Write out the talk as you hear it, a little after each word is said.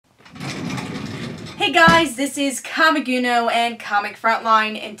Hey guys, this is Comic Uno and Comic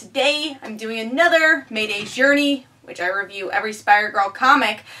Frontline, and today I'm doing another Mayday's Journey, which I review every Spider-Girl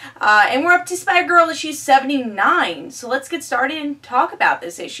comic, and we're up to Spider-Girl issue 79, so let's get started and talk about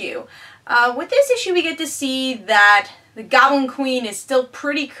this issue. With this issue we get to see that the Goblin Queen is still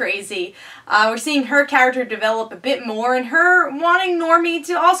pretty crazy. We're seeing her character develop a bit more, and her wanting Normie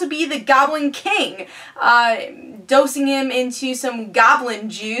to also be the Goblin King, dosing him into some goblin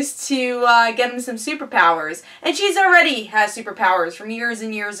juice to get him some superpowers. And she's already has superpowers from years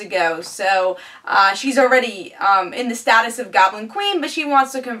and years ago, so she's already in the status of Goblin Queen, but she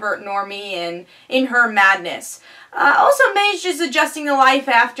wants to convert Normie in her madness. Also, May's just adjusting to life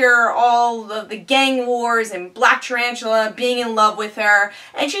after all of the gang wars and Black Tarantula being in love with her,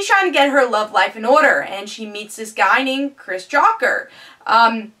 and she's trying to get her love life in order, and she meets this guy named Chris Jocker.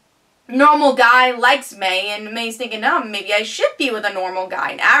 Normal guy likes May, and May's thinking, oh, maybe I should be with a normal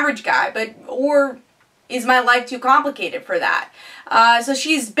guy, an average guy, or is my life too complicated for that? So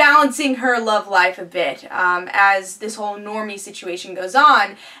she's balancing her love life a bit as this whole Normie situation goes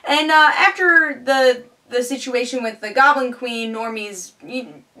on, and after the situation with the Goblin Queen, Normie's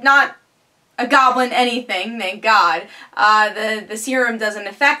not a goblin anything, thank God. The serum doesn't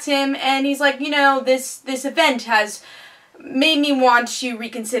affect him, and he's like, you know, this event has made me want to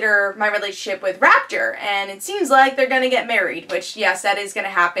reconsider my relationship with Raptor, and it seems like they're going to get married, which, yes, that is going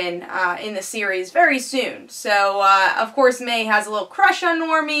to happen in the series very soon. So, of course, May has a little crush on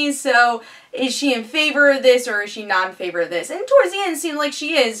Normie, so is she in favor of this, or is she not in favor of this? And towards the end, it seems like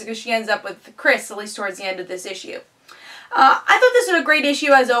she is, because she ends up with Chris, at least towards the end of this issue. I thought this was a great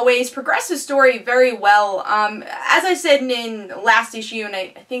issue, as always. Progressed the story very well. As I said in last issue, and I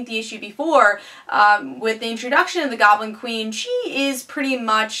think the issue before, with the introduction of the Goblin Queen, she is pretty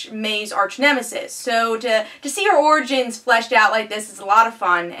much May's arch nemesis. So to see her origins fleshed out like this is a lot of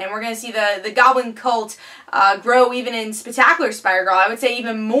fun, and we're going to see the Goblin cult grow even in Spectacular Spider-Girl. I would say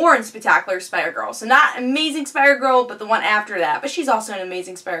even more in Spectacular Spider-Girl. So not Amazing Spider-Girl, but the one after that. But she's also an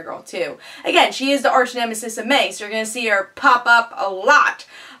Amazing Spider-Girl too. Again, she is the arch nemesis of May, so you're going to see her pop up a lot.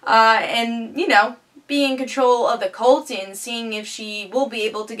 And, you know, be in control of the cult and seeing if she will be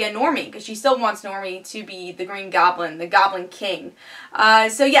able to get Normie, because she still wants Normie to be the Green Goblin, the Goblin King.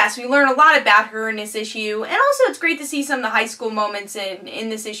 So yes, we learn a lot about her in this issue, and also it's great to see some of the high school moments in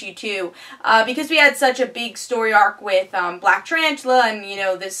this issue too, because we had such a big story arc with Black Tarantula, and you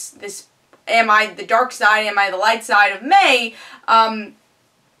know, this am I the dark side, am I the light side of May.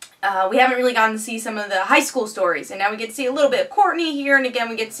 We haven't really gotten to see some of the high school stories, and now we get to see a little bit of Courtney here, and again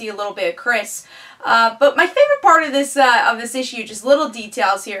we get to see a little bit of Chris. But my favorite part of this issue, just little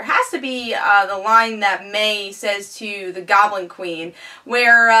details here, has to be the line that May says to the Goblin Queen,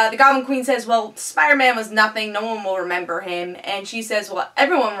 where the Goblin Queen says, well, Spider-Man was nothing, no one will remember him, and she says, well,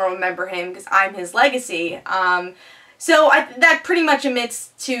 everyone will remember him because I'm his legacy. So that pretty much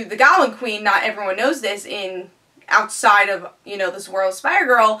admits to the Goblin Queen, not everyone knows this, outside of, you know, this world of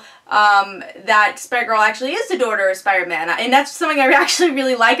Spider-Girl, that Spider-Girl actually is the daughter of Spider-Man. And that's something I actually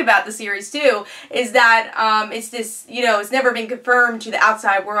really like about the series, too, is that it's this, you know, it's never been confirmed to the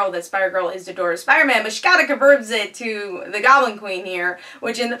outside world that Spider-Girl is the daughter of Spider-Man, but she kind of confirms it to the Goblin Queen here,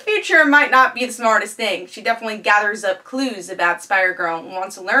 which in the future might not be the smartest thing. She definitely gathers up clues about Spider-Girl and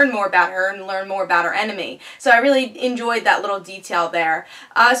wants to learn more about her and learn more about her enemy. So I really enjoyed that little detail there.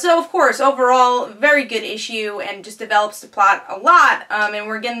 So, of course, overall, very good issue, and just develops the plot a lot, and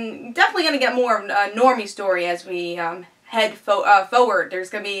we're definitely going to get more of a Normie story as we head forward. There's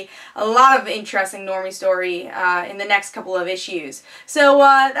going to be a lot of interesting Normie story in the next couple of issues. So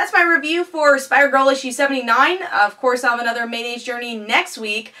that's my review for Spider-Girl issue 79. Of course, I'll have another Mayday's Journey next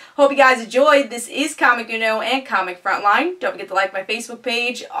week. Hope you guys enjoyed. This is Comic Uno and Comic Frontline. Don't forget to like my Facebook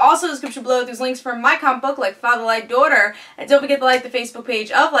page. Also, in the description below, there's links for my comic book, Like Father Like Daughter. And don't forget to like the Facebook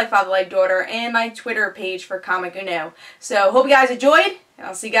page of Like Father Like Daughter and my Twitter page for Comic Uno. So, hope you guys enjoyed, and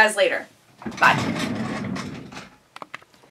I'll see you guys later. Bye.